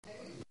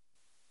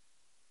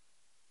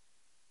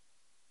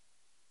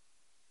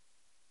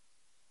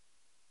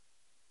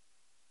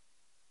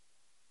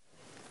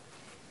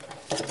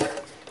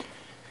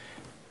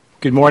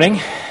Good morning.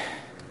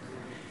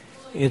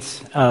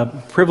 It's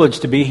a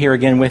privilege to be here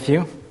again with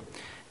you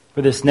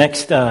for this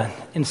next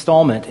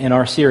installment in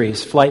our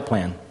series, Flight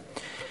Plan.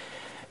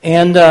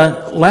 And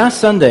last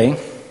Sunday,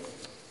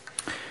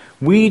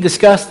 we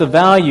discussed the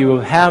value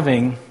of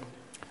having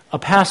a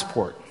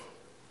passport.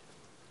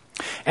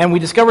 And we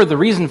discovered the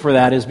reason for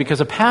that is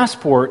because a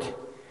passport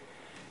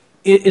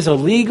is a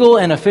legal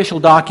and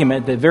official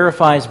document that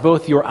verifies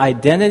both your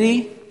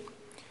identity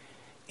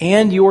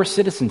and your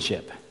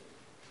citizenship.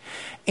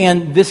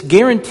 And this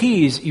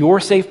guarantees your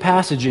safe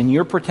passage and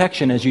your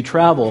protection as you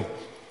travel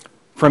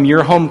from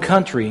your home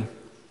country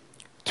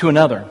to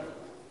another.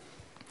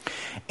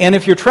 And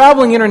if you're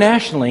traveling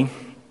internationally,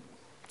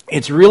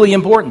 it's really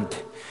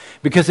important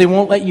because they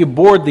won't let you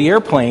board the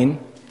airplane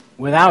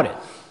without it.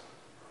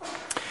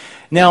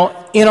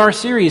 Now, in our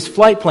series,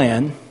 Flight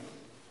Plan,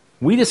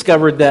 we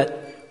discovered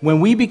that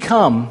when we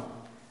become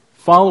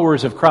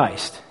followers of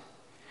Christ,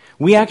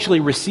 we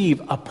actually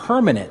receive a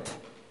permanent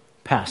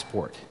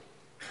passport.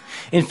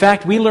 In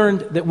fact, we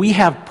learned that we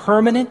have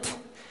permanent,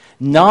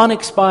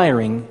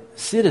 non-expiring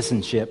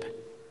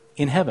citizenship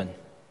in heaven.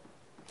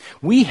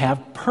 We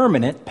have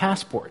permanent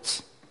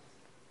passports.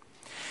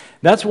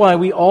 That's why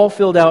we all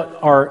filled out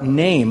our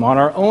name on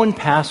our own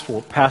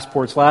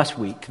passports last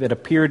week that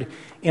appeared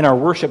in our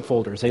worship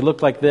folders. They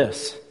looked like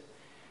this.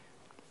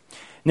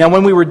 Now,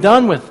 when we were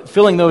done with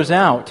filling those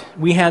out,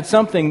 we had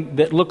something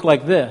that looked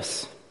like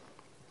this.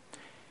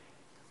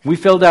 We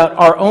filled out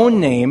our own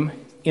name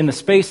in the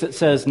space that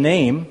says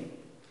name,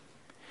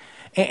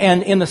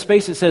 and in the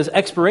space that says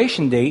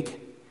expiration date,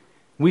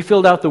 we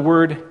filled out the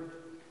word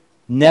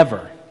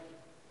never.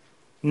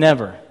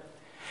 Never.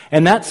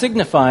 And that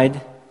signified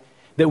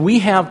that we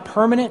have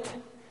permanent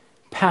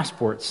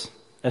passports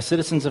as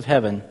citizens of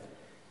heaven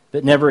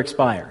that never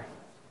expire.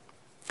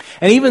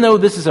 And even though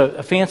this is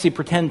a fancy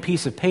pretend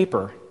piece of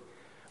paper,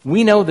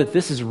 we know that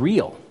this is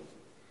real.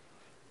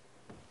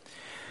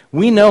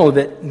 We know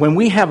that when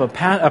we have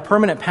a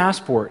permanent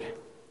passport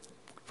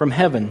from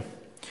heaven,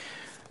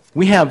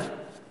 we have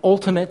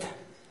ultimate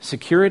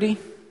security,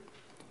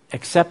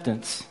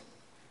 acceptance,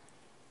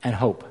 and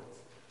hope.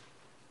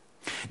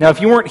 Now,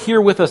 if you weren't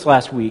here with us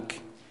last week,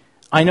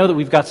 I know that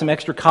we've got some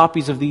extra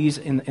copies of these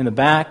in the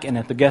back and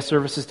at the guest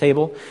services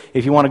table.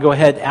 If you want to go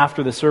ahead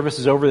after the service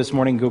is over this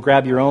morning, go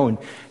grab your own.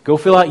 Go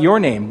fill out your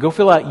name. Go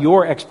fill out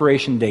your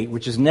expiration date,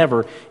 which is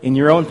never, in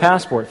your own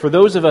passport. For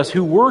those of us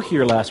who were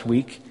here last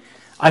week,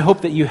 I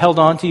hope that you held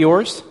on to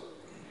yours,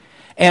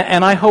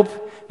 and I hope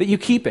that you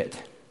keep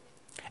it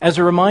as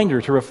a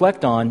reminder to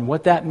reflect on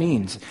what that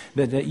means,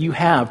 that you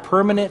have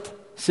permanent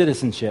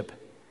citizenship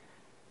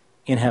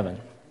in heaven.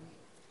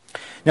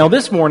 Now,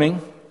 this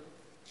morning,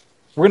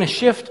 we're going to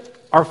shift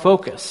our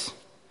focus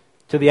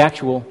to the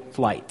actual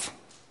flight.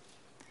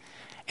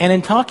 And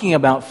in talking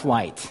about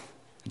flight,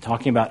 and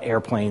talking about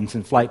airplanes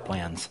and flight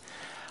plans,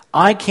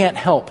 I can't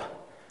help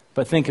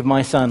but think of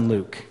my son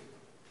Luke.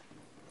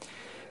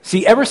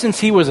 See, ever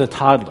since he was a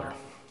toddler,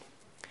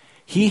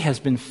 he has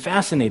been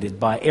fascinated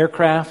by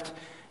aircraft,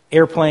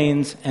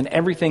 airplanes, and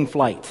everything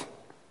flight.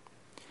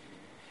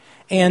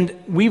 And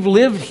we've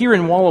lived here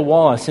in Walla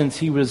Walla since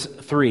he was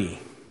 3.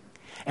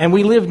 And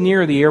we lived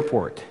near the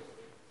airport.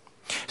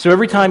 So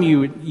every time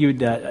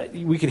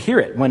we could hear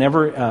it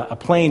whenever a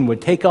plane would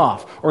take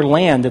off or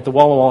land at the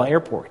Walla Walla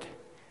airport.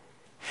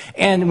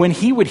 And when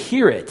he would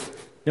hear it,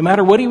 no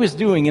matter what he was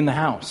doing in the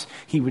house,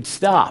 he would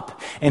stop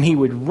and he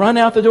would run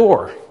out the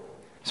door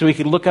so he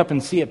could look up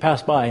and see it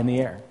pass by in the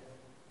air.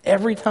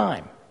 Every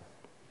time.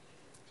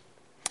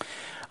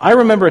 I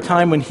remember a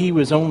time when he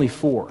was only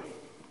 4,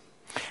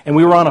 and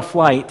we were on a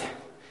flight,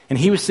 and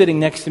he was sitting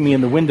next to me in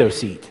the window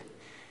seat,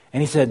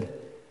 and he said,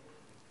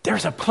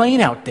 "There's a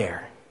plane out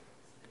there."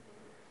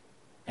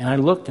 And I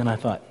looked and I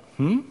thought,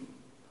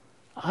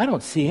 I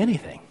don't see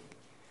anything.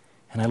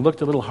 And I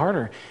looked a little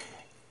harder,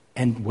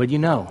 and what do you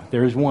know?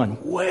 There's one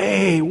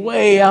way,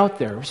 way out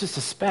there. It was just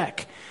a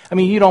speck. I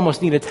mean, you'd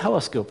almost need a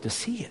telescope to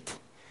see it.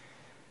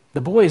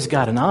 The boy's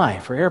got an eye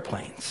for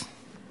airplanes.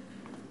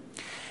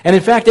 And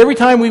in fact, every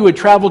time we would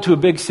travel to a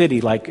big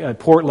city like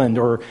Portland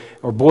or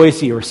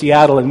Boise or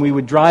Seattle, and we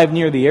would drive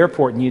near the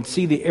airport and you'd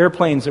see the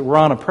airplanes that were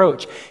on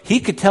approach,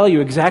 he could tell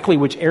you exactly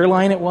which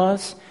airline it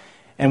was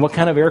and what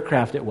kind of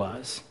aircraft it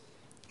was,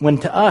 when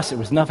to us it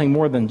was nothing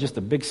more than just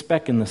a big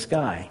speck in the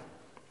sky.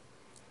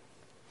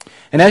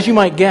 And as you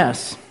might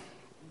guess,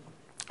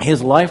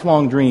 his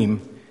lifelong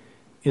dream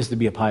is to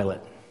be a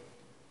pilot.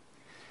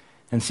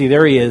 And see,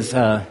 there he is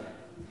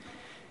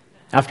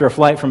after a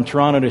flight from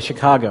Toronto to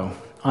Chicago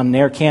on an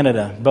Air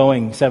Canada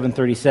Boeing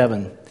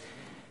 737.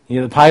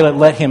 The pilot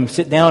let him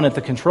sit down at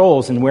the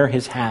controls and wear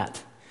his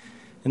hat.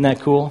 Isn't that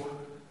cool?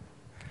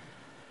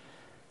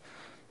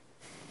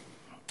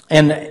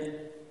 And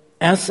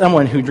as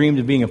someone who dreamed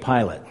of being a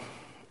pilot,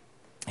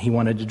 he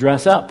wanted to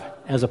dress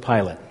up as a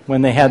pilot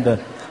when they had the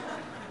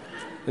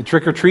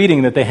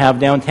trick-or-treating that they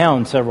have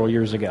downtown several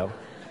years ago.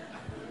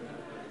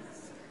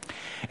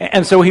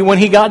 And so when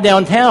he got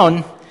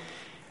downtown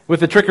with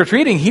the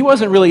trick-or-treating, he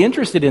wasn't really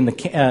interested in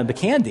the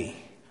candy.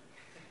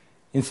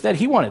 Instead,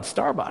 he wanted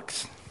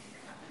Starbucks.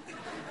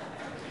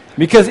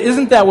 Because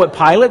isn't that what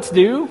pilots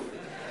do?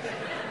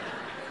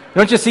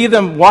 Don't you see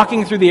them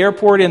walking through the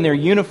airport in their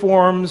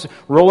uniforms,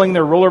 rolling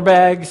their roller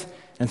bags,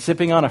 and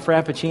sipping on a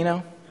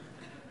Frappuccino?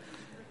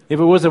 If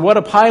it was what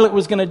a pilot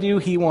was going to do,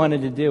 he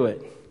wanted to do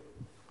it.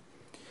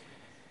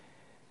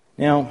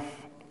 Now,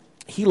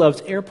 he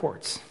loves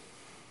airports.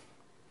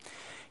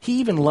 He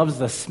even loves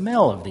the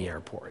smell of the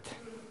airport.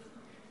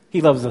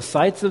 He loves the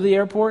sights of the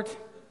airport,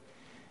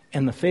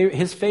 and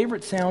his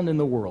favorite sound in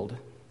the world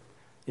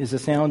is the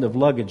sound of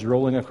luggage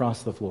rolling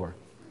across the floor.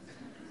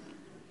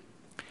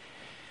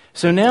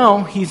 So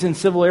now he's in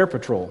Civil Air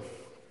Patrol,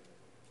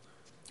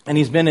 and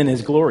he's been in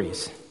his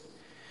glories,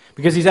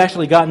 because he's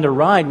actually gotten to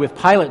ride with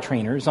pilot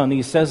trainers on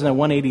these Cessna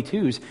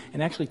 182s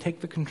and actually take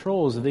the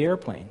controls of the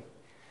airplane.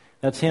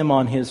 That's him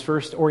on his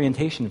first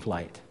orientation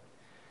flight.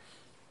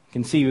 You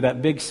can see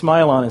that big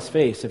smile on his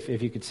face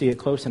if you could see it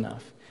close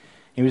enough.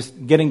 He was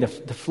getting to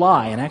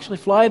fly, and actually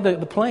fly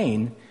the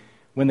plane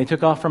when they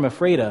took off from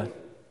Ephrata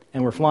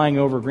and were flying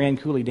over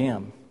Grand Coulee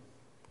Dam.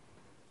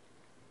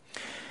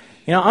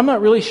 You know, I'm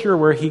not really sure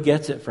where he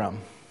gets it from.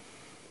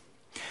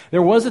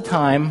 There was a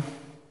time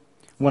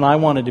when I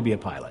wanted to be a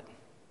pilot.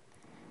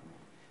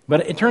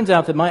 But it turns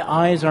out that my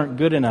eyes aren't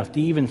good enough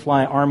to even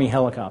fly Army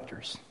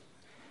helicopters.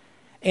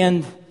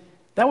 And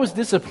that was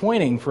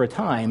disappointing for a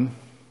time,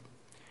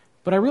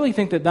 but I really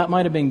think that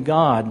might have been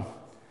God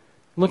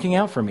looking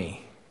out for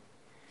me.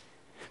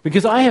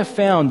 Because I have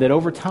found that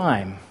over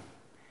time,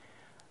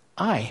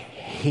 I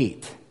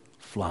hate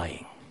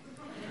flying.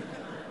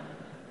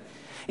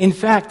 In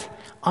fact,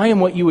 I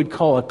am what you would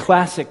call a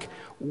classic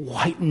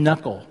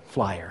white-knuckle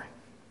flyer.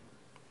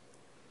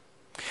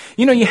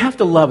 You know, you have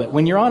to love it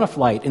when you're on a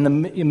flight, in the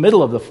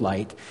middle of the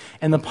flight,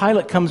 and the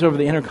pilot comes over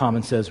the intercom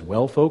and says,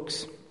 "Well,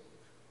 folks,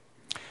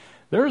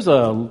 there's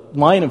a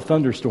line of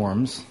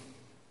thunderstorms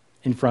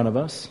in front of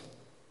us.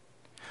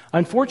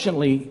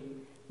 Unfortunately,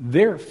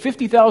 they're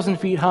 50,000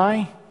 feet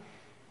high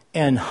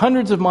and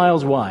hundreds of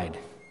miles wide.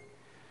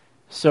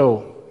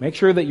 So make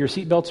sure that your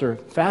seatbelts are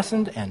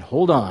fastened and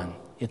hold on.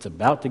 It's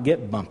about to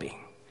get bumpy."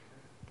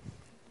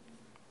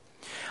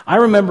 I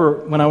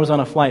remember when I was on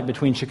a flight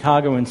between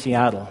Chicago and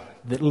Seattle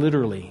that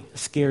literally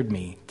scared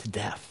me to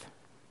death.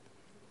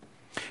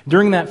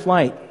 During that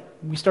flight,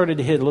 we started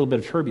to hit a little bit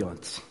of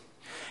turbulence.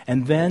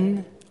 And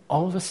then,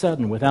 all of a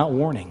sudden, without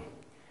warning,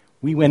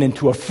 we went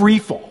into a free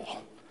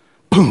fall.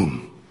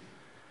 Boom.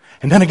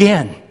 And then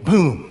again,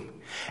 boom.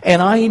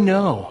 And I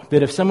know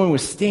that if someone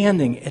was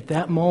standing at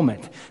that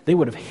moment, they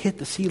would have hit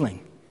the ceiling,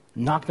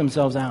 knocked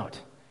themselves out.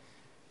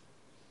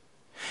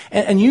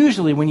 And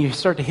usually when you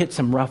start to hit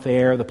some rough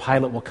air, the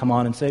pilot will come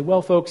on and say,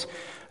 "Well, folks,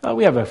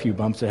 we have a few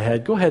bumps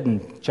ahead. Go ahead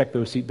and check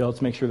those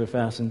seatbelts, make sure they're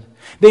fastened."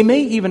 They may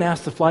even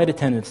ask the flight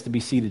attendants to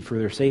be seated for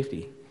their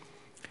safety.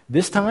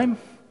 This time,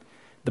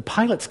 the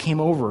pilots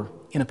came over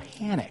in a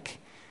panic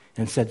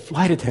and said,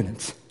 "Flight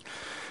attendants,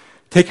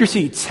 take your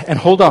seats and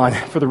hold on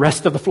for the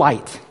rest of the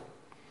flight."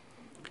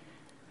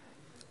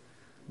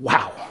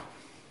 Wow.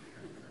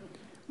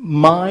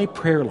 My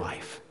prayer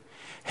life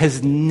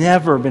has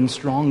never been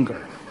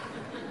stronger.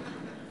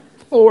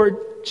 Lord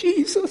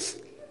Jesus,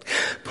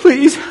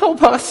 please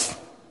help us.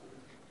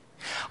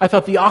 I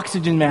thought the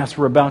oxygen masks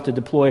were about to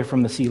deploy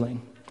from the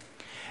ceiling.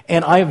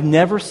 And I have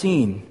never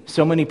seen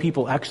so many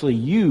people actually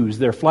use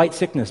their flight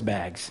sickness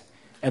bags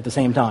at the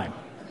same time.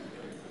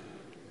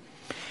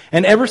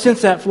 And ever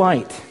since that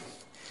flight,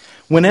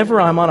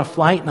 whenever I'm on a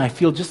flight and I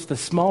feel just the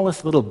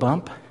smallest little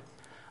bump,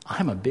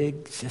 I'm a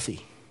big sissy.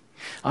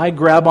 I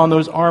grab on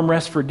those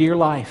armrests for dear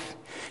life.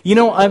 You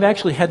know, I've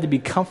actually had to be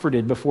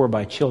comforted before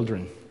by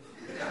children.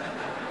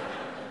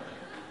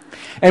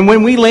 And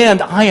when we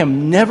land, I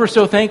am never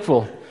so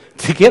thankful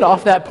to get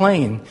off that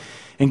plane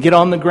and get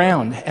on the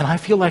ground. And I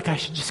feel like I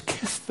should just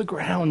kiss the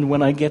ground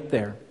when I get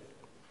there.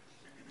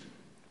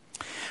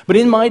 But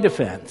in my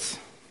defense,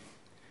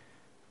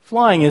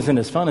 flying isn't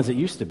as fun as it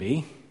used to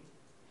be.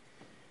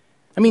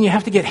 I mean, you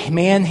have to get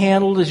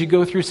manhandled as you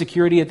go through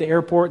security at the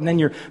airport, and then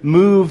you're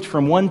moved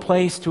from one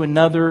place to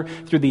another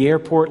through the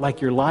airport like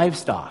your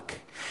livestock.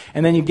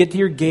 And then you get to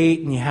your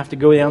gate, and you have to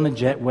go down the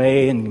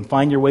jetway and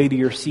find your way to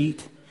your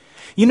seat.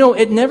 You know,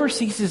 it never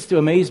ceases to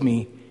amaze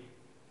me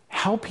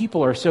how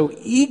people are so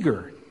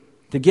eager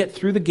to get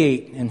through the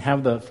gate and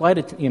have the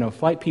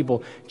flight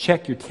people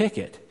check your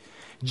ticket,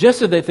 just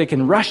so that they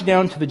can rush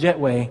down to the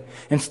jetway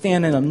and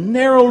stand in a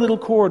narrow little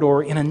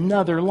corridor in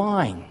another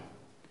line.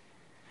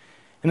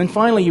 And then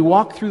finally, you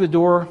walk through the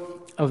door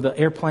of the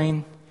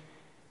airplane,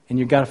 and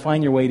you've got to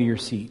find your way to your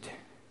seat.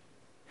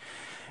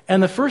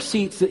 And the first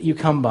seats that you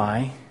come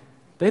by,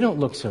 they don't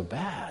look so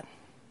bad.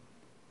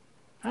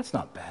 That's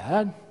not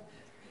bad.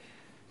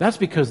 That's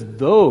because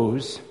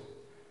those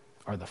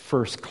are the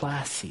first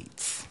class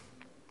seats.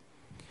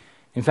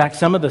 In fact,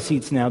 some of the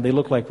seats now, they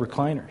look like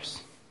recliners.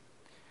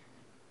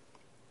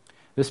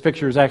 This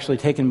picture is actually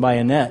taken by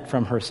Annette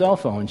from her cell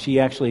phone. She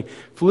actually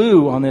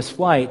flew on this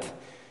flight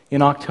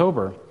in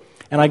October.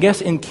 And I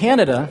guess in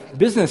Canada,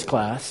 business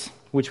class,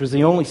 which was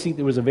the only seat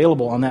that was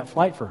available on that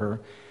flight for her,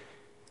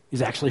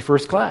 is actually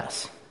first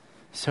class.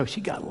 So she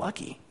got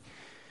lucky.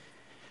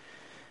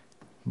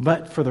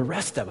 But for the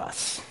rest of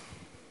us,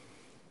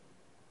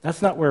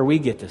 that's not where we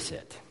get to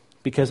sit.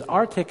 Because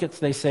our tickets,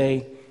 they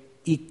say,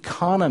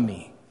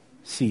 economy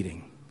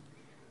seating,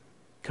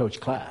 coach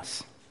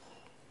class.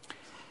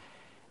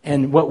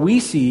 And what we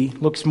see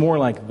looks more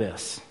like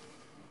this.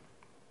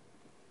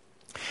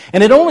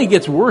 And it only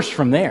gets worse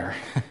from there,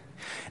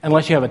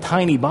 unless you have a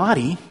tiny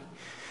body,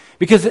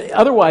 because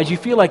otherwise you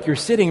feel like you're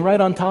sitting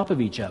right on top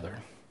of each other.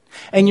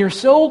 And you're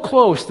so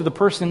close to the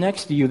person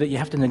next to you that you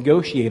have to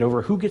negotiate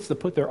over who gets to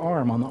put their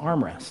arm on the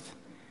armrest.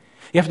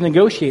 You have to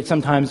negotiate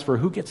sometimes for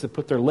who gets to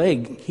put their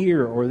leg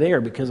here or there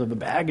because of the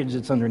baggage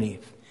that's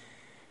underneath.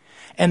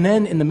 And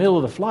then in the middle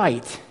of the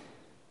flight,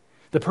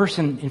 the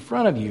person in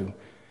front of you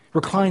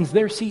reclines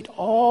their seat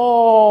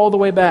all the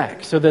way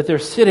back so that they're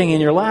sitting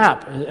in your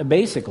lap,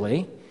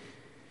 basically.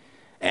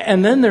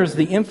 And then there's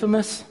the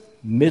infamous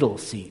middle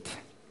seat.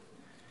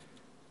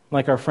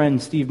 Like our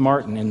friend Steve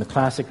Martin in the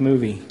classic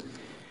movie,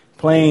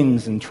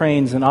 Planes and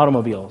Trains and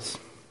Automobiles.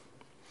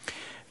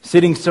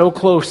 Sitting so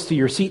close to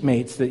your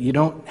seatmates that you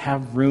don't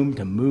have room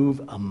to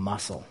move a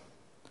muscle.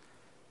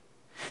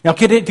 Now,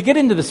 to get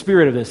into the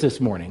spirit of this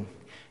morning,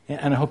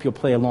 and I hope you'll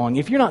play along,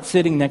 if you're not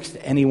sitting next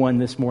to anyone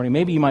this morning,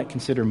 maybe you might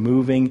consider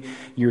moving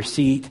your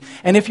seat.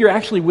 And if you're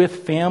actually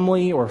with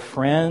family or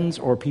friends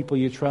or people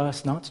you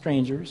trust, not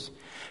strangers,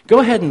 go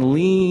ahead and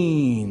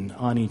lean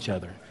on each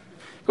other.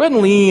 Go ahead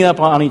and lean up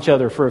on each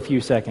other for a few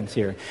seconds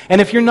here.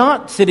 And if you're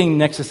not sitting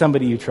next to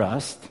somebody you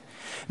trust,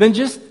 then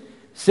just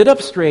sit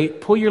up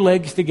straight, pull your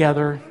legs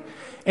together,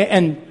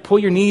 and pull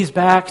your knees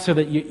back so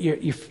that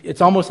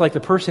it's almost like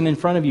the person in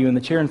front of you and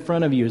the chair in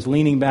front of you is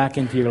leaning back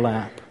into your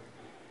lap.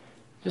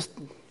 Just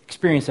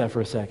experience that for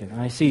a second.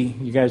 I see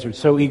you guys are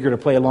so eager to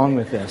play along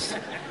with this.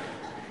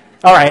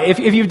 All right,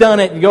 if you've done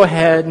it, go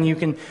ahead and you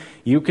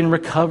can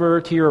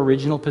recover to your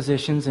original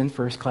positions in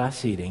first class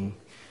seating.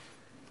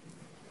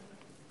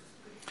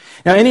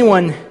 Now,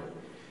 anyone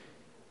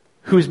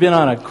who's been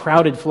on a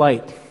crowded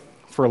flight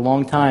for a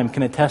long time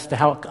can attest to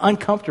how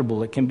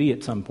uncomfortable it can be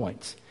at some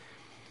points.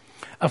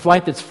 A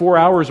flight that's 4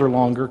 hours or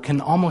longer can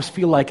almost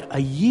feel like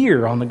a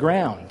year on the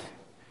ground.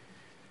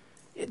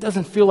 It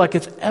doesn't feel like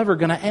it's ever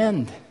going to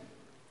end.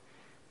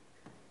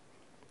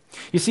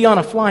 You see, on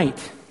a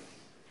flight,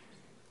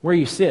 where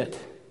you sit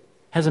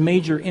has a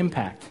major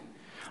impact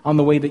on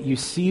the way that you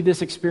see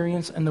this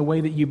experience and the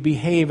way that you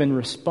behave and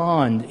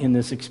respond in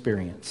this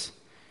experience.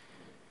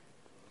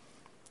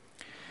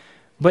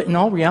 But in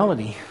all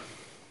reality,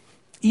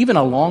 even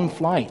a long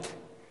flight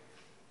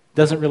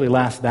doesn't really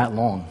last that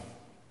long.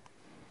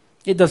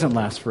 It doesn't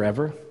last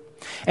forever.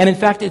 And in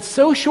fact, it's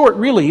so short,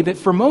 really, that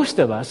for most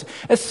of us,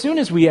 as soon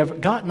as we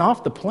have gotten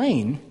off the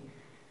plane,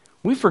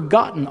 we've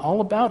forgotten all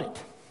about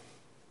it.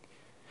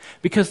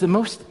 Because the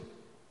most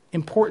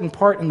important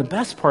part and the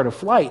best part of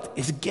flight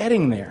is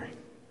getting there.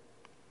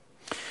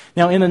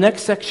 Now, in the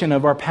next section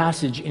of our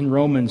passage in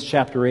Romans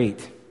chapter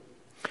 8,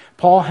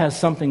 Paul has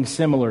something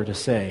similar to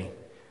say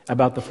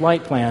about the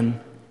flight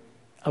plan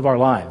of our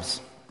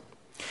lives.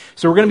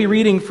 So we're going to be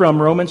reading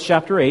from Romans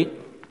chapter 8,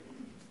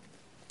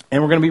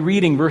 and we're going to be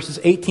reading verses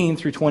 18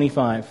 through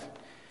 25.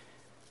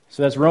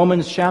 So that's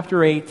Romans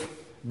chapter 8,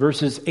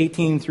 verses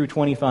 18 through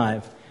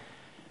 25.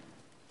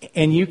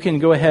 And you can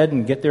go ahead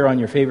and get there on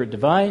your favorite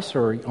device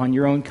or on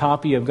your own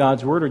copy of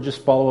God's Word, or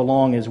just follow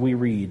along as we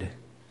read.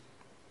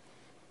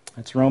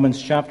 That's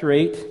Romans chapter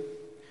 8,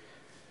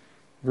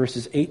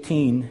 verses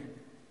 18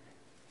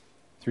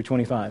 through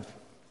 25.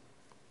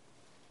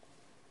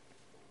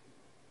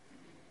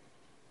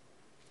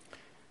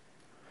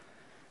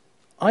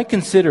 I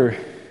consider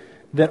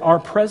that our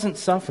present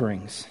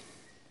sufferings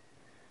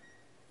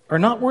are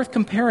not worth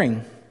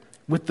comparing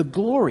with the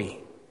glory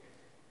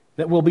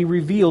that will be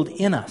revealed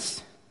in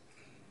us.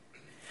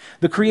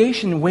 The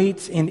creation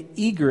waits in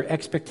eager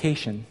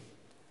expectation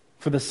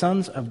for the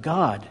sons of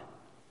God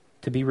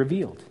to be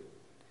revealed.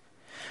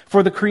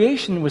 For the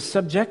creation was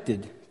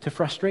subjected to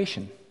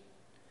frustration,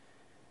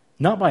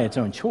 not by its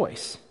own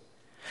choice,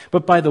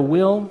 but by the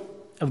will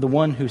of the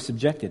one who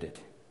subjected it,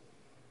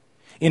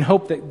 in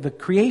hope that the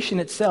creation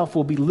itself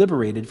will be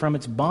liberated from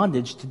its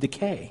bondage to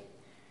decay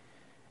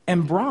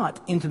and brought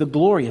into the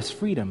glorious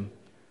freedom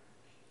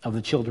of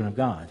the children of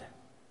God.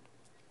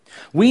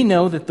 We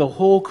know that the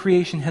whole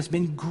creation has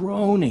been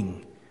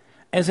groaning,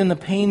 as in the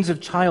pains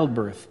of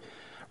childbirth,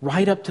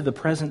 right up to the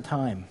present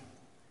time.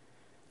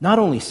 Not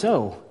only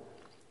so,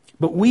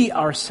 but we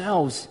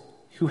ourselves,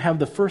 who have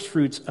the first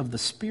fruits of the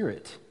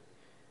Spirit,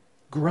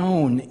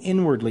 groan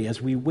inwardly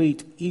as we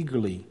wait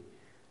eagerly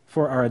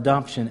for our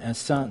adoption as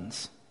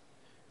sons,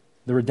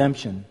 the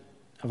redemption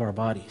of our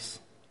bodies.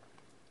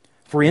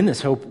 For in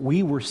this hope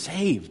we were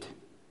saved.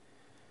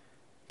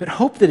 But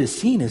hope that is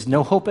seen is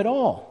no hope at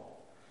all.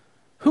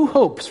 Who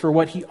hopes for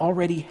what he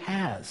already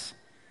has?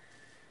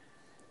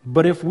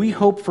 But if we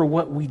hope for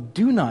what we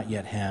do not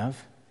yet have,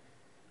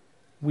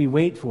 we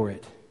wait for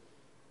it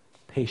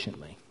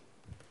patiently.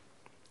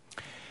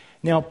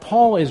 Now,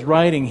 Paul is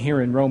writing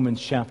here in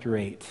Romans chapter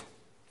 8,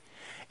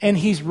 and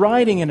he's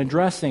writing and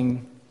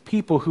addressing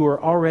people who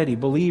are already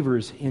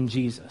believers in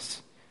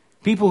Jesus,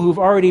 people who've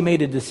already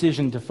made a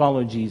decision to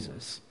follow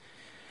Jesus.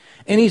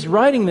 And he's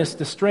writing this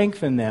to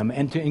strengthen them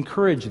and to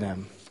encourage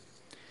them.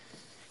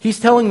 He's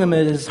telling them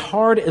that as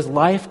hard as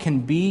life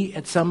can be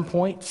at some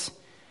points,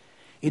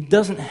 it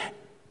doesn't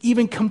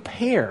even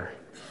compare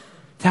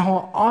to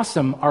how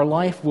awesome our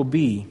life will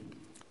be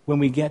when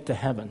we get to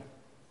heaven.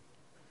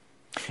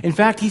 In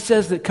fact, he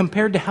says that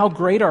compared to how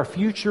great our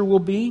future will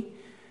be,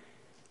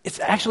 it's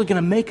actually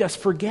going to make us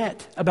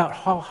forget about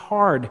how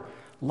hard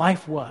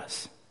life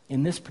was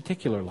in this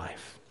particular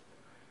life.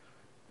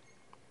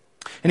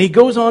 And he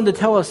goes on to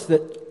tell us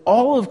that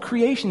all of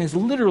creation is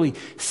literally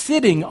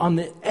sitting on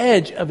the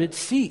edge of its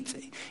seats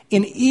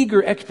in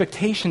eager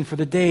expectation for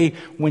the day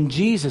when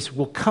Jesus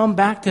will come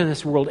back to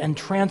this world and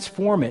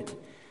transform it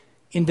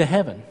into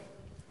heaven.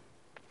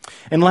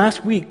 And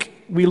last week,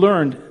 we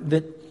learned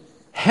that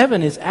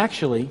heaven is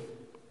actually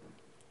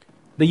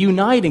the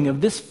uniting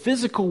of this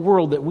physical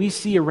world that we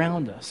see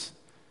around us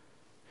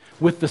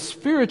with the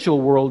spiritual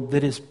world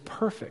that is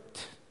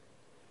perfect.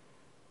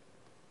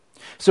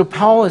 So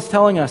Paul is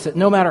telling us that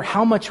no matter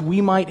how much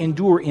we might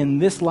endure in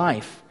this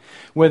life,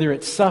 whether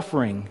it's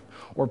suffering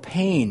or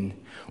pain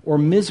or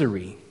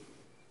misery,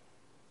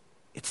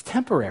 it's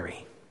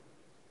temporary.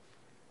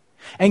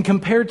 And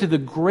compared to the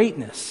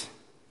greatness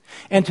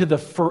and to the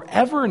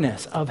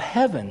foreverness of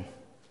heaven,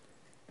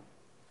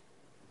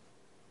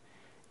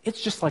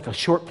 it's just like a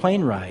short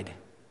plane ride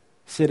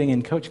sitting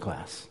in coach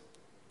class.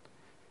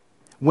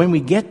 When we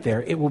get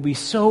there, it will be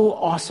so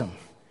awesome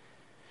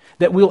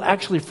that we'll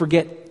actually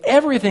forget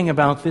everything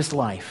about this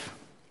life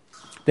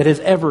that has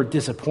ever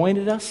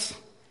disappointed us,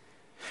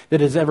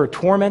 that has ever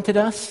tormented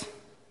us,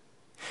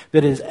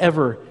 that has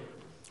ever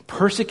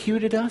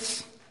persecuted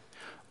us,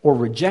 or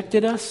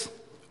rejected us,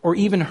 or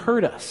even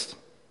hurt us.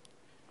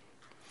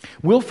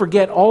 We'll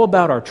forget all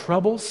about our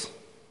troubles.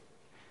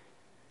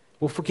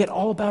 We'll forget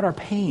all about our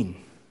pain.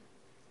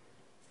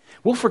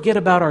 We'll forget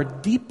about our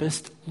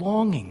deepest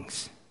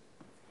longings.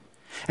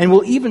 And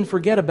we'll even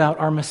forget about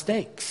our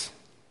mistakes,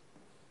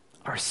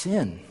 our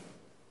sin.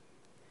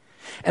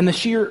 And the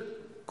sheer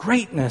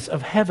greatness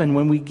of heaven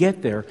when we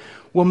get there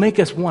will make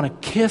us want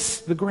to kiss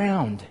the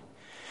ground.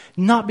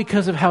 Not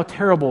because of how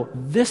terrible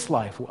this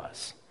life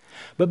was,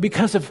 but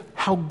because of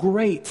how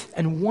great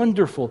and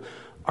wonderful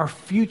our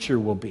future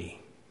will be.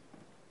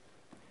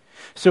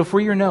 So for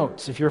your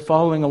notes, if you're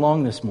following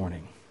along this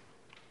morning,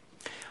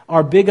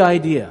 our big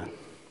idea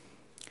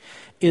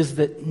is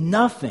that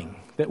nothing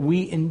that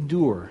we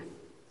endure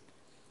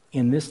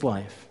in this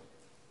life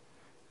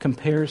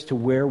compares to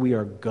where we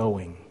are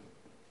going.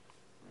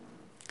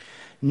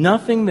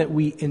 Nothing that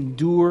we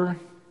endure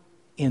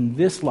in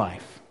this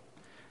life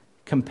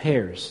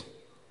compares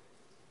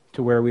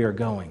to where we are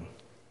going.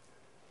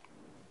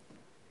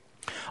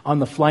 On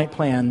the flight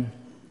plan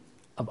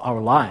of our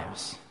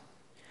lives,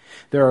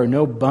 there are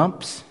no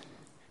bumps,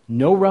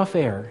 no rough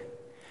air,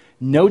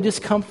 no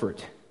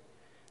discomfort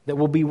that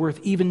will be worth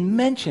even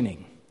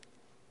mentioning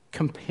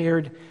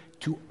compared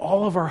to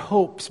all of our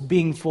hopes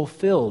being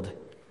fulfilled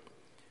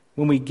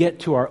when we get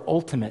to our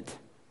ultimate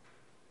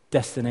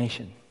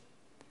destination.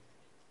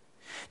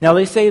 Now,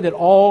 they say that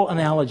all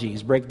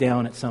analogies break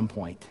down at some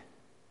point,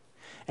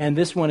 and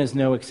this one is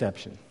no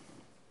exception.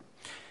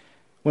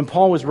 When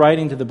Paul was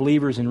writing to the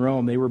believers in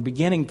Rome, they were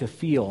beginning to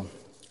feel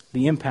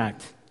the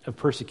impact of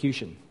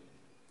persecution.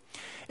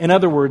 In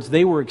other words,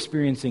 they were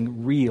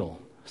experiencing real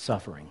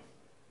suffering.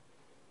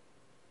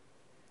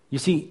 You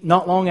see,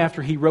 not long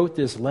after he wrote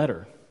this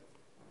letter,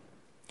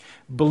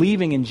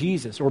 believing in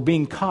Jesus or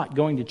being caught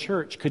going to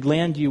church could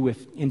land you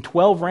in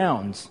 12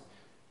 rounds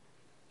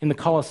in the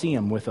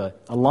Colosseum with a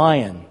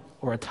lion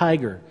or a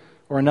tiger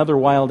or another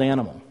wild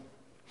animal.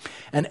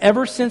 And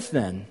ever since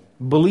then,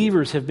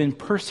 believers have been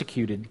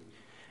persecuted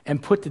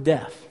and put to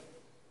death.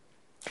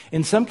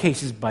 In some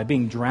cases by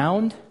being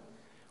drowned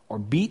or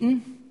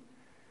beaten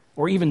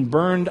or even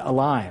burned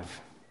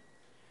alive.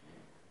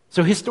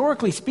 So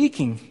historically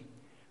speaking,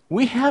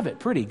 we have it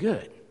pretty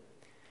good.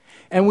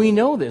 And we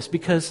know this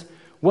because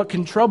what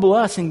can trouble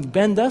us and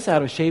bend us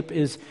out of shape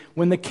is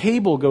when the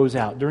cable goes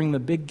out during the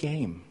big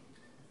game.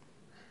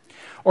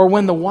 Or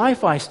when the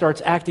Wi-Fi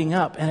starts acting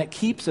up and it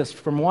keeps us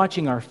from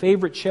watching our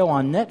favorite show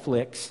on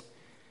Netflix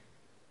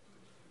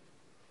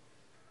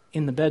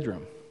in the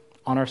bedroom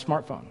on our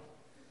smartphone.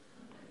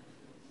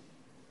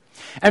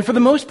 And for the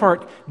most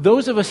part,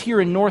 those of us here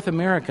in North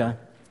America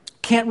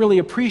can't really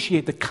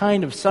appreciate the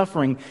kind of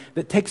suffering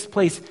that takes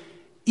place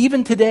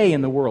even today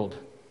in the world.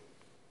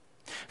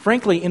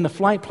 Frankly, in the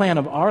flight plan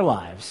of our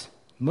lives,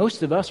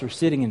 most of us are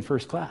sitting in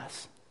first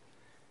class.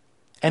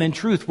 And in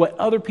truth, what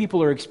other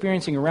people are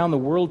experiencing around the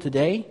world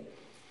today,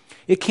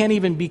 it can't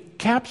even be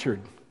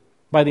captured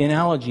by the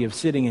analogy of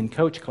sitting in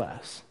coach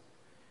class,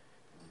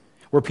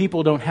 where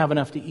people don't have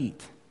enough to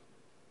eat,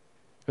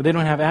 or they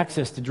don't have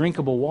access to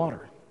drinkable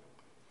water,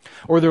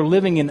 or they're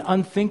living in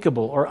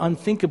unthinkable or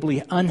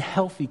unthinkably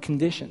unhealthy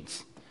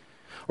conditions,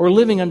 or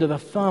living under the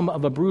thumb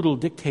of a brutal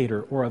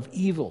dictator or of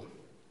evil,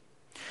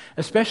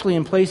 especially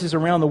in places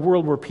around the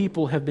world where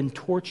people have been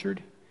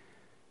tortured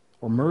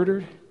or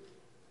murdered,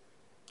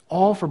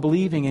 all for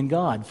believing in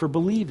God, for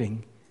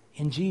believing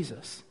in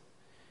Jesus.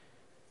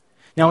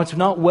 Now, it's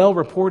not well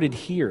reported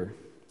here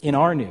in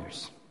our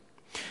news,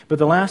 but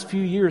the last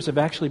few years have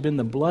actually been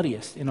the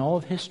bloodiest in all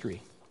of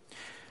history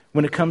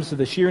when it comes to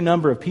the sheer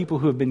number of people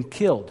who have been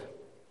killed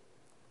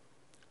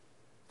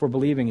for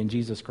believing in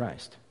Jesus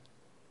Christ.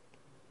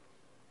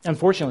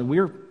 Unfortunately,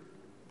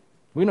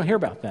 we don't hear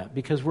about that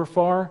because we're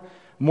far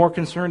more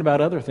concerned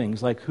about other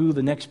things like who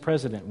the next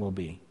president will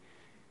be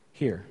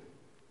here.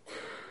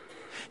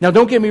 Now,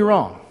 don't get me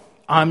wrong.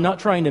 I'm not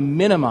trying to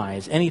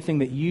minimize anything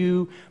that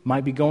you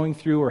might be going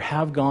through or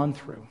have gone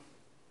through.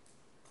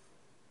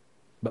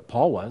 But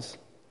Paul was.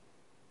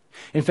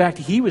 In fact,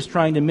 he was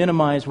trying to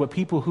minimize what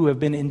people who have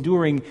been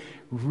enduring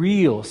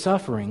real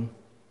suffering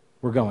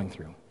were going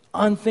through.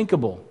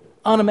 Unthinkable,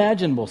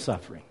 unimaginable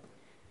suffering.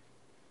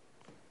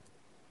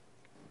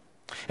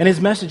 And his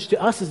message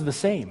to us is the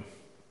same.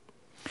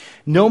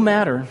 No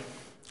matter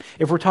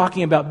if we're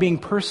talking about being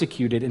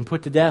persecuted and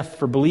put to death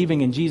for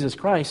believing in Jesus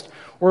Christ,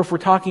 or if we're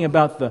talking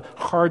about the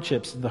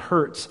hardships, the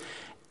hurts,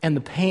 and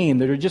the pain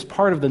that are just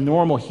part of the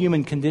normal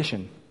human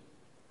condition,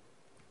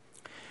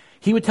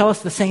 he would tell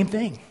us the same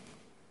thing.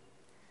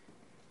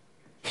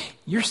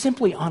 You're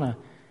simply on a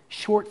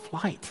short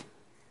flight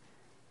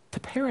to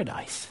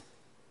paradise.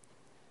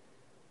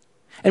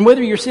 And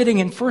whether you're sitting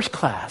in first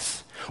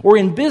class, or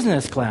in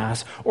business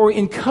class, or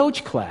in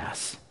coach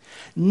class,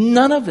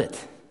 none of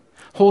it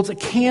holds a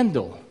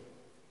candle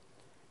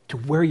to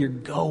where you're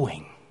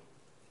going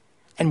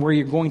and where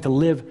you're going to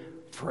live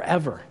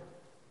forever.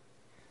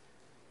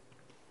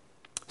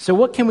 So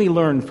what can we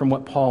learn from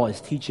what Paul is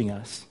teaching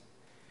us?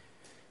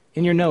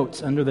 In your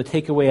notes, under the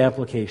takeaway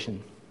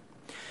application,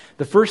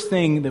 the first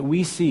thing that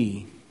we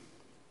see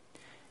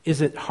is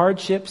that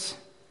hardships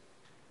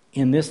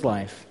in this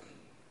life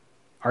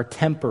are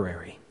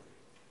temporary.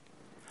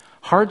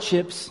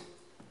 Hardships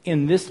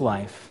in this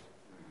life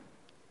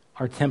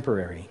are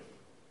temporary.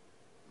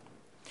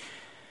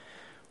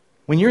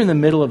 When you're in the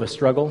middle of a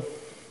struggle,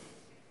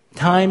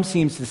 time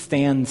seems to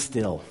stand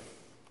still.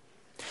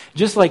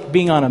 Just like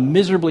being on a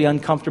miserably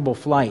uncomfortable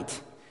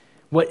flight,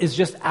 what is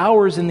just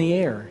hours in the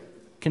air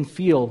can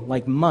feel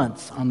like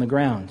months on the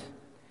ground.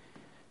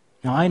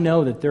 Now, I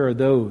know that there are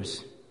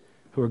those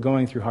who are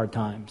going through hard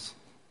times.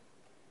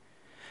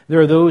 There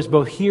are those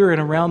both here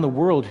and around the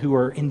world who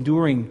are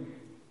enduring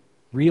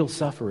real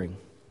suffering.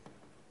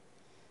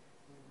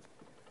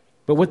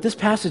 But what this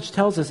passage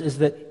tells us is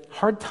that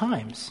hard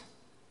times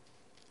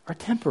are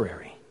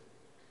temporary.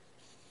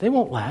 They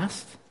won't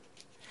last.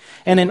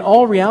 And in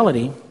all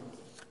reality,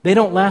 they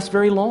don't last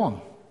very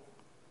long.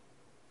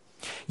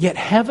 Yet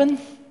heaven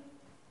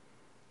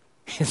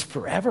is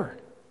forever.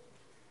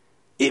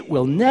 It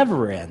will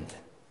never end.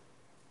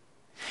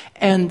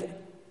 And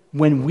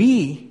when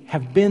we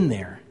have been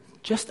there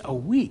just a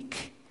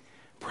week,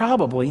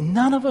 probably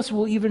none of us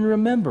will even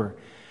remember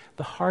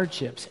the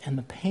hardships and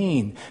the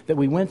pain that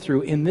we went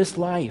through in this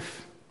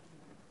life.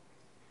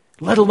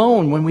 Let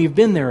alone when we've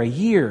been there a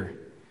year,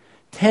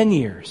 10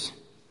 years,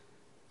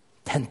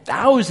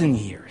 10,000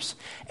 years,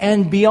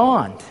 and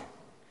beyond.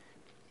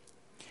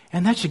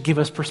 And that should give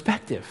us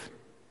perspective.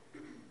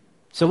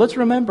 So let's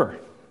remember,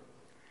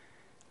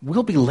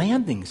 we'll be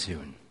landing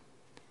soon.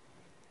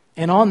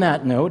 And on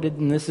that note,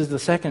 and this is the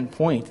second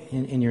point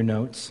in your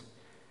notes,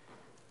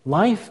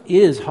 life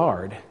is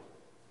hard,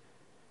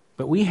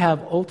 but we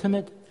have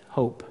ultimate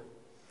hope.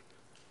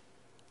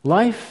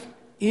 Life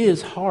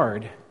is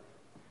hard,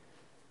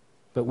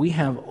 but we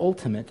have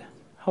ultimate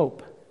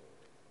hope.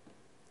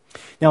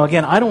 Now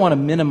again, I don't want to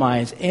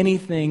minimize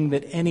anything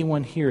that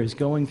anyone here is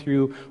going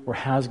through or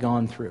has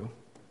gone through.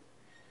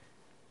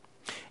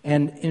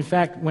 And in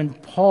fact, when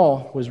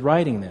Paul was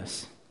writing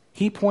this,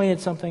 he pointed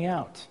something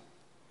out.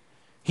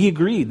 He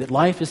agreed that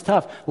life is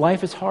tough,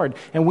 life is hard,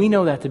 and we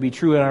know that to be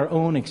true in our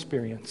own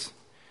experience.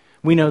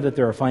 We know that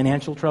there are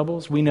financial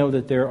troubles. We know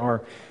that there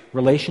are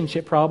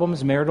relationship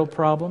problems, marital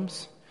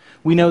problems.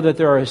 We know that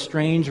there are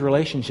estranged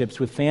relationships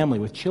with family,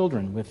 with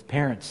children, with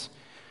parents.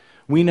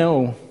 We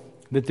know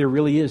that there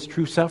really is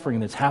true suffering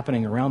that's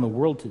happening around the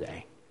world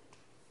today.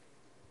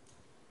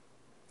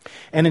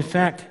 And in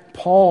fact,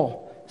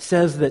 Paul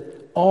says that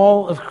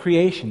all of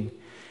creation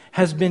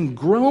has been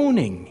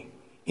groaning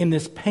in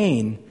this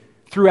pain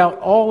throughout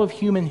all of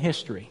human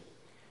history.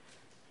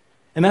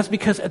 And that's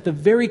because at the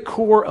very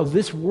core of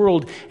this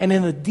world and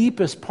in the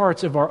deepest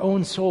parts of our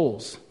own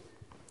souls,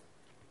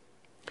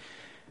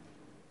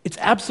 it's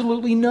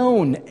absolutely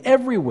known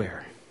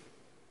everywhere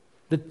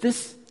that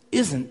this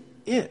isn't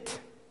it.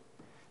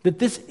 That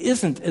this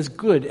isn't as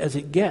good as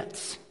it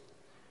gets.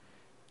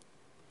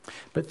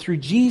 But through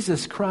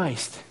Jesus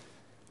Christ,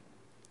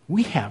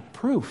 we have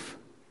proof.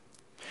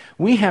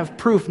 We have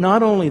proof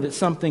not only that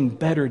something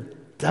better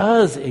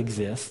does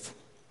exist,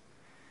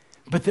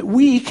 but that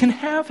we can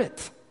have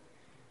it.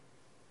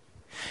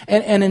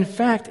 And in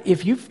fact,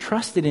 if you've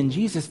trusted in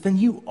Jesus, then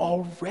you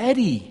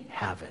already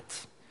have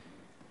it.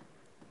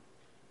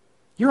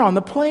 You're on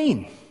the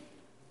plane,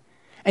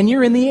 and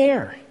you're in the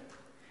air,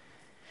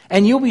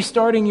 and you'll be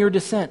starting your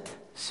descent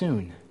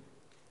soon.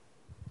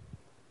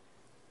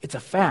 It's a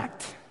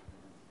fact.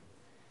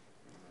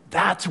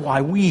 That's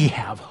why we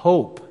have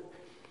hope.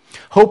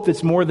 Hope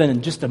that's more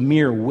than just a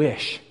mere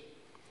wish.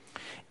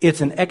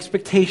 It's an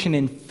expectation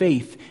and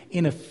faith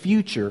in a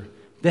future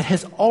that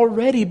has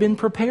already been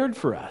prepared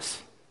for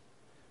us.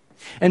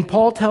 And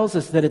Paul tells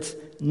us that it's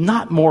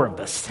not more of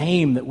the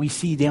same that we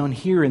see down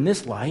here in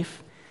this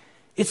life.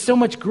 It's so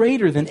much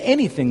greater than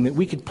anything that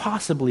we could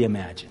possibly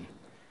imagine.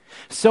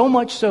 So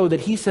much so that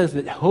he says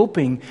that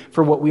hoping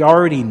for what we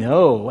already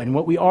know and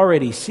what we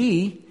already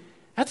see,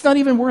 that's not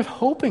even worth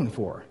hoping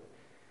for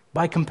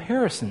by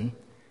comparison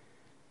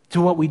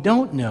to what we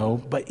don't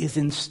know but is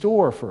in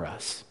store for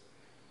us.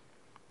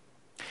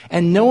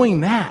 And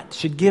knowing that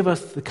should give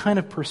us the kind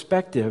of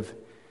perspective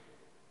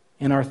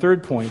in our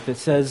third point that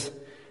says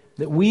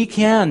that we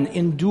can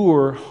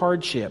endure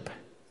hardship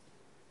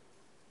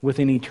with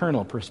an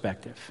eternal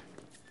perspective.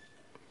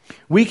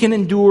 We can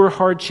endure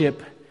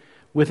hardship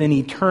with an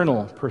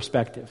eternal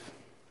perspective.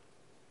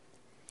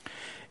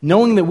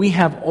 Knowing that we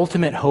have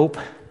ultimate hope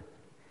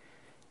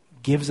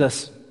gives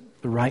us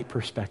the right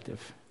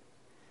perspective.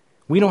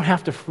 We don't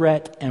have to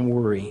fret and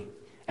worry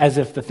as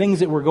if the things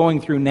that we're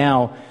going through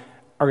now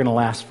are going to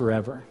last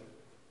forever.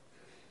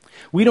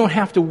 We don't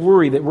have to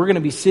worry that we're going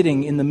to be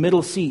sitting in the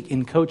middle seat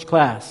in coach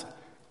class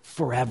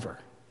forever.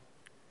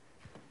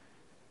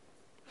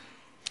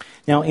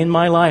 Now, in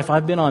my life,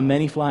 I've been on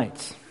many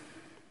flights.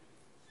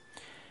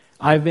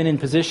 I've been in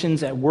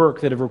positions at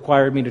work that have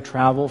required me to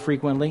travel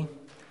frequently.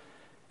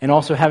 And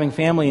also having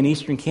family in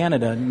Eastern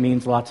Canada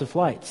means lots of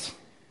flights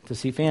to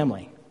see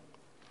family.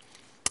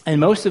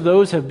 And most of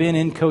those have been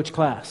in coach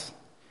class.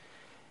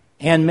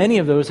 And many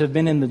of those have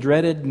been in the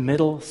dreaded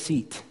middle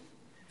seat.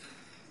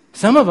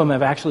 Some of them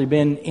have actually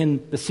been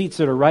in the seats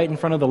that are right in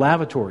front of the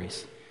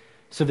lavatories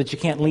so that you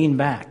can't lean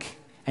back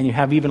and you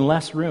have even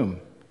less room.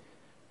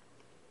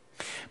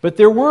 But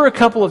there were a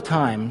couple of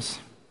times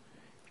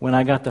when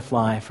I got to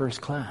fly first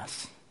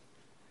class.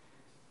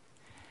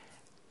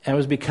 That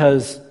was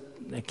because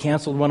they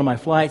canceled one of my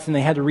flights and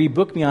they had to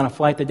rebook me on a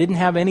flight that didn't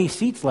have any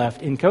seats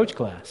left in coach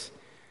class.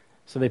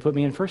 So they put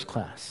me in first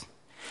class.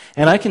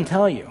 And I can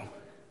tell you,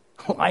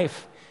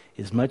 life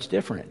is much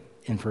different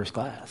in first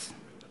class.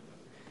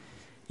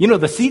 You know,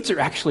 the seats are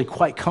actually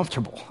quite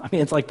comfortable. I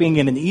mean, it's like being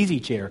in an easy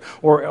chair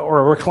or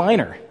a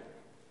recliner.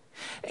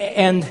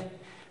 And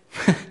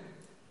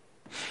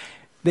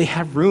they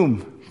have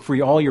room for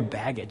all your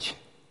baggage.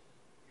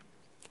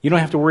 You don't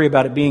have to worry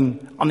about it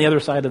being on the other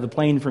side of the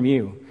plane from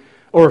you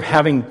or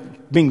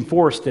being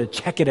forced to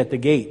check it at the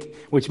gate,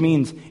 which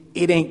means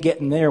it ain't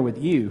getting there with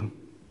you.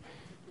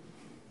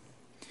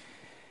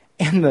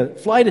 And the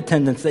flight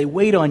attendants, they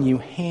wait on you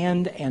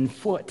hand and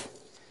foot.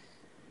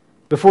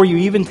 Before you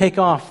even take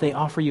off, they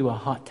offer you a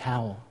hot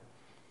towel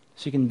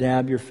so you can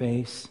dab your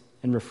face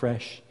and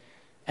refresh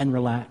and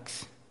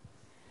relax.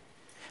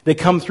 They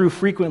come through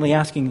frequently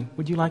asking,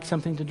 would you like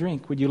something to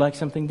drink? Would you like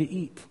something to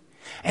eat?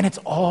 And it's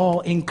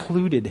all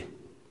included.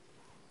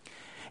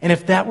 And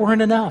if that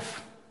weren't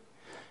enough,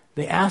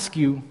 they ask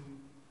you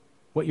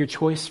what your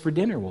choice for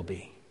dinner will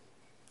be.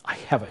 I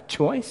have a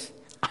choice?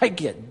 I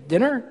get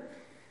dinner?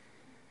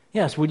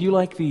 Yes, would you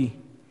like the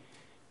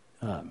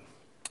the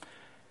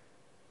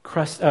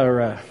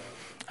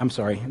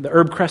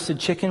herb-crusted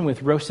chicken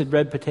with roasted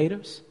red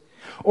potatoes?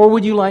 Or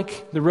would you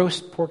like the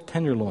roast pork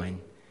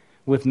tenderloin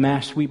with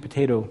mashed sweet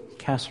potato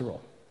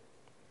casserole?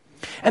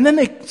 And then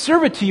they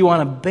serve it to you on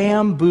a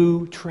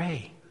bamboo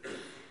tray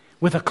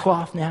with a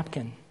cloth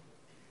napkin.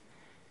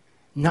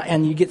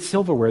 And you get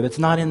silverware that's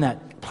not in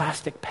that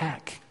plastic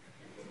pack.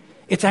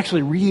 It's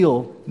actually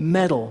real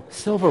metal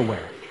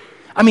silverware.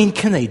 I mean,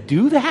 can they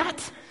do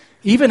that?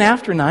 Even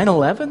after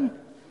 9/11?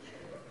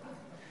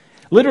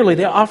 Literally,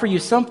 they offer you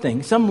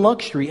something, some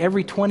luxury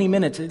every 20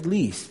 minutes at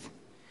least.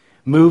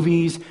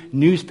 Movies,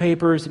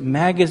 newspapers,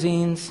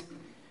 magazines,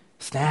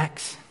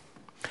 snacks.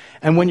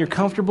 And when you're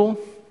comfortable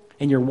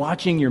and you're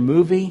watching your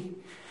movie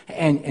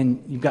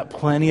and you've got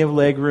plenty of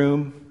leg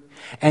room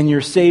and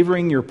you're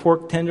savoring your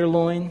pork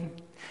tenderloin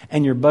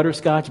and your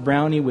butterscotch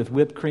brownie with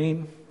whipped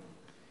cream,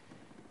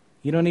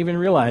 you don't even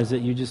realize that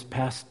you just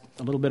passed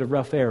a little bit of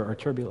rough air or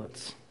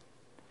turbulence.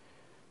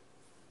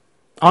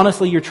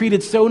 Honestly, you're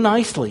treated so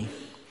nicely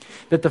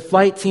that the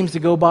flight seems to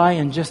go by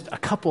in just a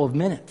couple of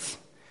minutes.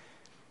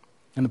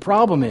 And the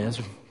problem is,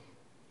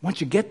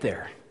 once you get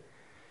there,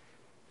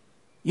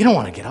 you don't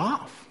want to get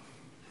off.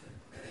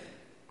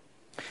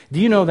 Do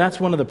you know that's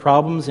one of the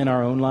problems in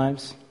our own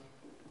lives?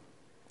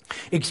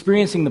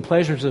 Experiencing the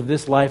pleasures of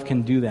this life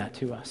can do that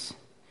to us.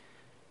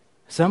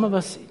 Some of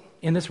us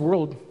in this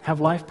world have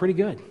life pretty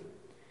good.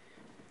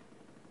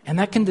 And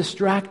that can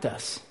distract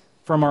us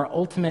from our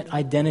ultimate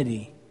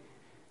identity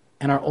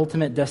and our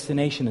ultimate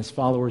destination as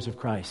followers of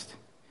Christ.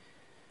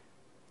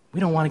 We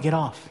don't want to get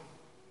off.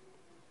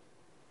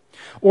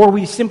 Or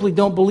we simply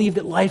don't believe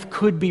that life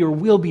could be or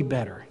will be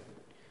better.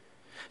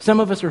 Some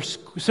of us are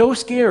so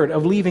scared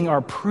of leaving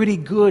our pretty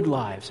good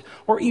lives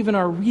or even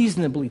our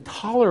reasonably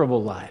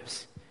tolerable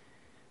lives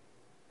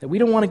that we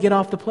don't want to get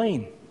off the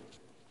plane.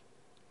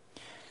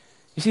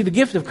 You see, the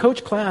gift of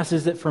coach class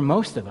is that for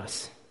most of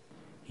us,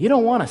 you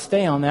don't want to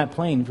stay on that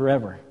plane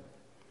forever.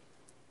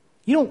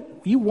 You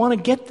want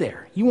to get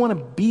there. You want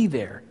to be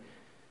there.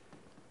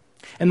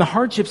 And the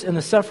hardships and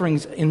the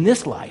sufferings in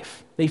this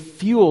life, they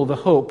fuel the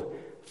hope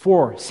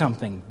for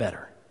something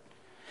better.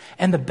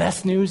 And the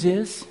best news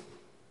is,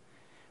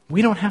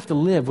 we don't have to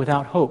live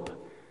without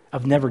hope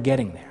of never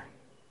getting there.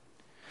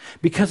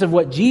 Because of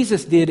what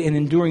Jesus did in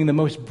enduring the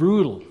most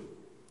brutal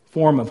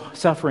form of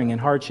suffering and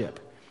hardship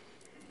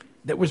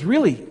that was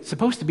really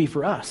supposed to be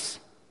for us,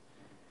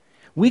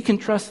 we can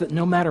trust that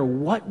no matter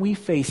what we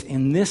face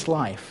in this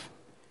life,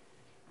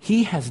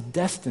 He has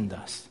destined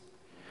us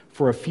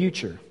for a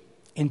future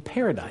in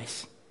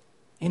paradise,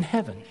 in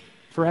heaven,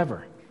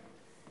 forever.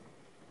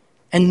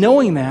 And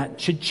knowing that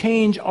should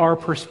change our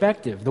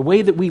perspective, the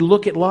way that we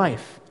look at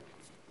life.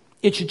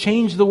 It should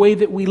change the way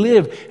that we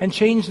live and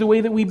change the way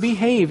that we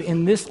behave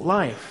in this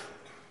life.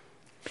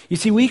 You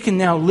see, we can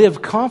now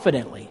live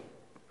confidently.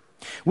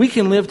 We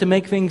can live to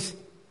make things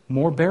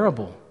more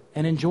bearable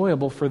and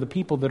enjoyable for the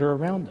people that are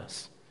around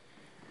us.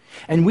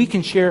 And we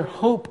can share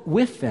hope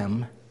with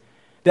them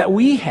that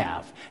we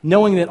have,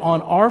 knowing that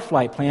on our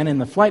flight plan, in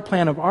the flight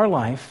plan of our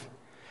life,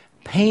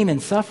 pain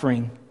and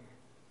suffering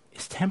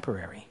is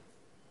temporary.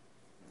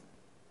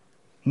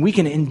 We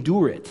can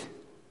endure it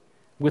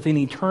with an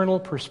eternal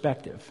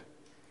perspective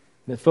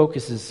that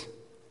focuses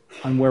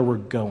on where we're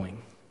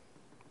going.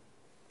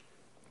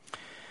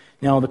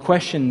 Now, the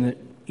question that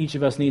each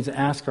of us needs to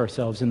ask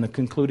ourselves in the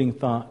concluding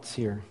thoughts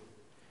here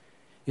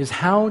is,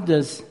 how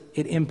does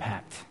it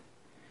impact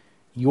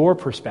your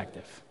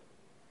perspective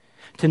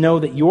to know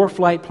that your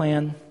flight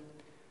plan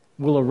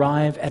will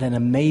arrive at an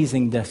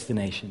amazing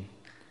destination?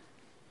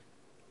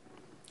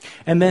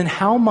 And then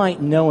how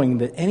might knowing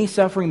that any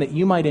suffering that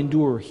you might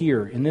endure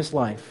here in this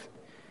life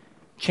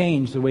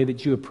change the way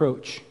that you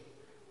approach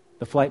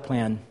the flight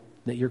plan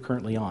that you're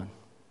currently on?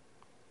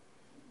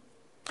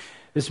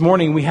 This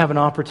morning we have an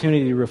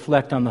opportunity to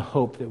reflect on the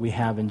hope that we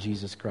have in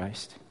Jesus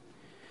Christ.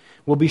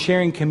 We'll be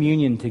sharing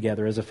communion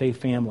together as a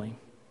faith family.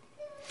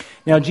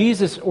 Now,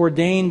 Jesus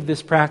ordained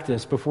this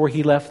practice before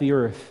He left the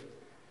earth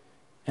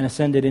and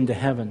ascended into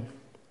heaven.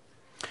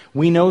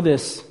 We know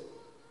this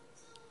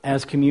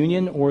as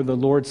communion or the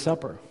Lord's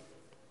Supper.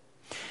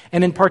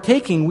 And in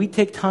partaking, we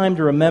take time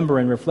to remember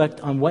and reflect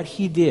on what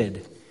He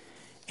did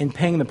in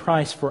paying the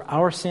price for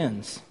our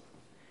sins.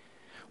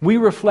 We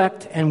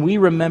reflect and we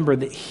remember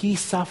that He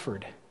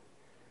suffered.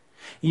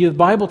 The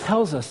Bible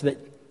tells us that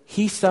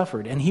He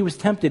suffered and He was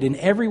tempted in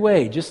every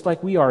way, just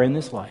like we are in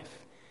this life.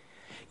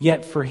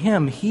 Yet for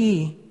Him,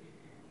 He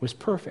was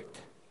perfect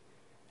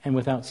and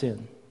without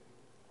sin.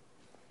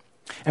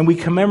 And we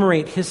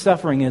commemorate His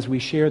suffering as we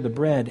share the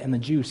bread and the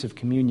juice of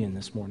communion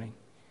this morning.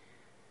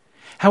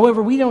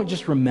 However, we don't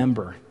just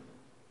remember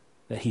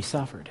that He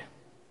suffered.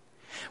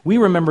 We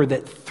remember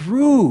that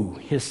through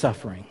His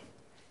suffering,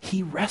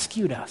 He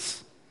rescued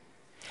us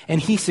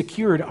and He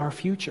secured our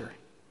future.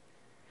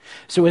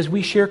 So as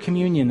we share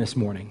communion this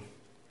morning,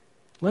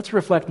 let's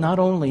reflect not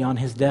only on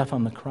His death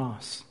on the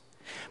cross,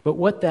 but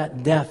what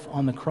that death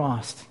on the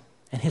cross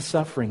and His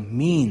suffering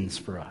means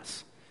for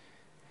us.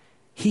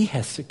 He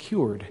has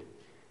secured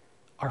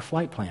our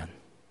flight plan.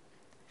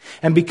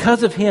 And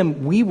because of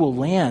Him, we will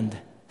land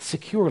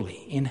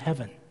securely in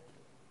heaven.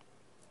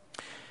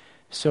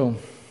 So,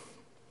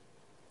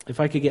 if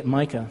I could get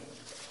Micah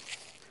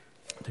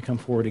to come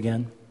forward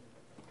again.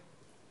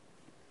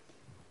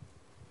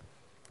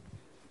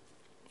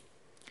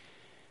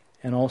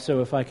 And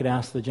also, if I could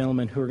ask the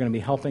gentlemen who are going to be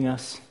helping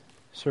us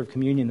serve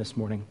communion this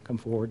morning, come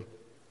forward.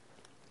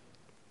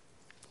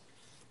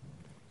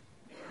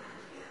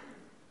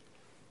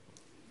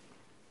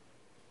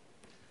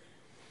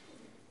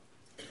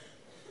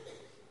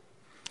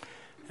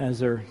 As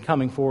they're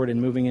coming forward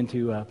and moving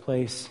into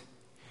place,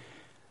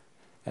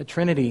 at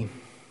Trinity,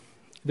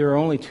 there are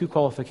only two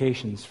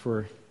qualifications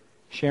for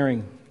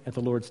sharing at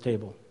the Lord's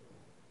table.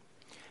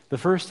 The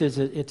first is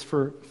that it's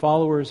for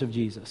followers of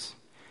Jesus,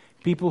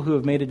 people who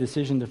have made a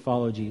decision to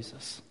follow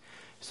Jesus.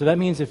 So that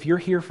means if you're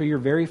here for your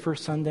very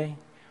first Sunday,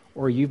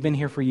 or you've been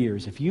here for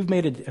years, if you've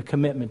made a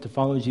commitment to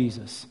follow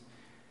Jesus,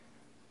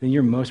 then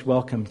you're most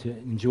welcome to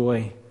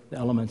enjoy the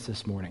elements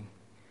this morning.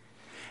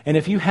 And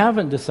if you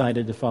haven't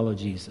decided to follow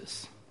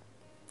Jesus,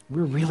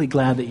 we're really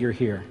glad that you're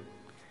here.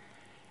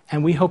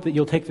 And we hope that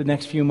you'll take the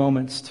next few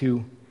moments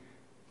to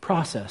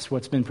process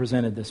what's been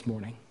presented this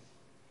morning.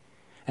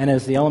 And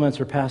as the elements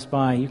are passed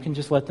by, you can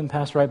just let them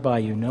pass right by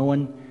you. No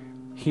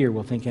one here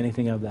will think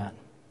anything of that.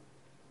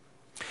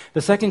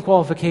 The second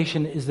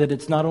qualification is that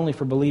it's not only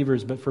for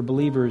believers, but for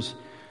believers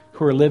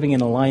who are living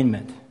in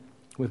alignment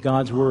with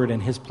God's Word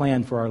and His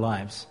plan for our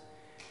lives.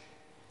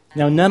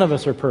 Now, none of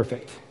us are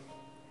perfect,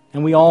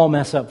 and we all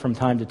mess up from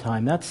time to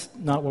time. That's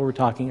not what we're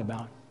talking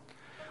about.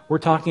 We're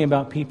talking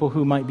about people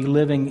who might be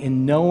living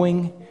in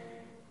knowing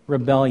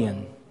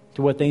rebellion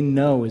to what they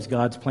know is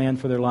God's plan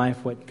for their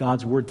life, what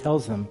God's Word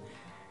tells them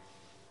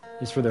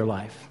is for their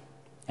life,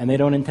 and they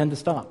don't intend to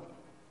stop.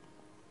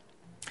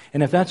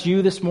 And if that's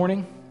you this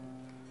morning,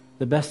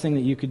 the best thing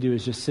that you could do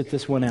is just sit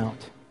this one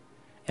out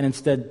and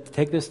instead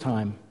take this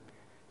time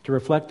to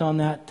reflect on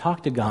that,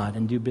 talk to God,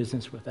 and do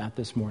business with that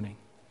this morning.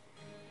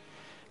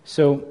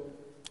 So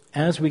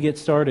as we get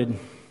started,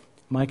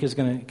 Mike is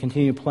going to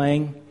continue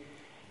playing,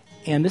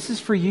 And this is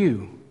for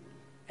you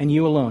and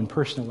you alone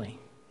personally,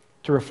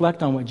 to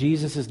reflect on what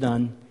Jesus has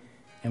done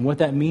and what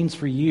that means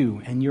for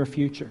you and your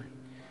future.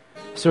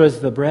 So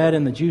as the bread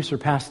and the juice are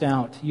passed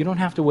out, you don't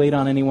have to wait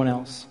on anyone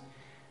else.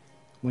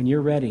 When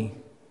you're ready,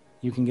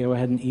 you can go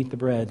ahead and eat the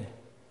bread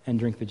and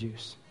drink the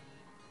juice.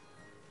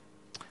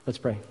 Let's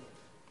pray.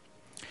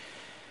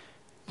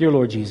 Dear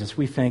Lord Jesus,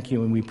 we thank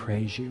you and we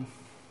praise you.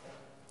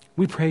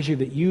 We praise you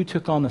that you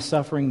took on the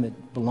suffering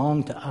that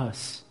belonged to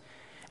us.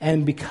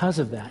 And because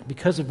of that,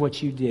 because of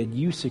what you did,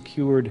 you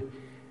secured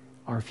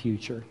our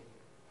future.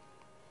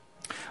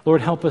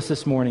 Lord, help us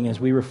this morning as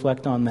we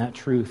reflect on that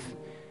truth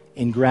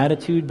in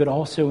gratitude, but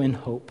also in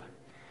hope,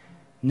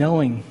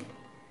 knowing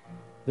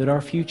that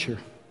our future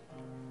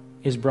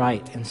is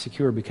bright and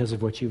secure because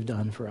of what you've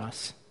done for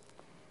us.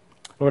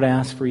 Lord, I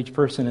ask for each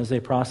person as they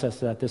process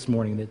that this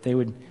morning, that they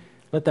would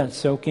let that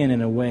soak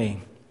in a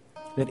way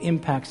that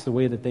impacts the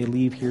way that they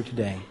leave here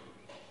today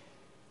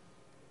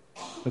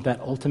with that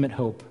ultimate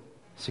hope,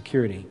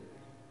 security,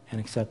 and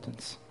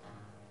acceptance.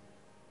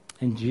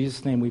 In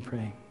Jesus' name we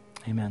pray.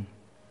 Amen.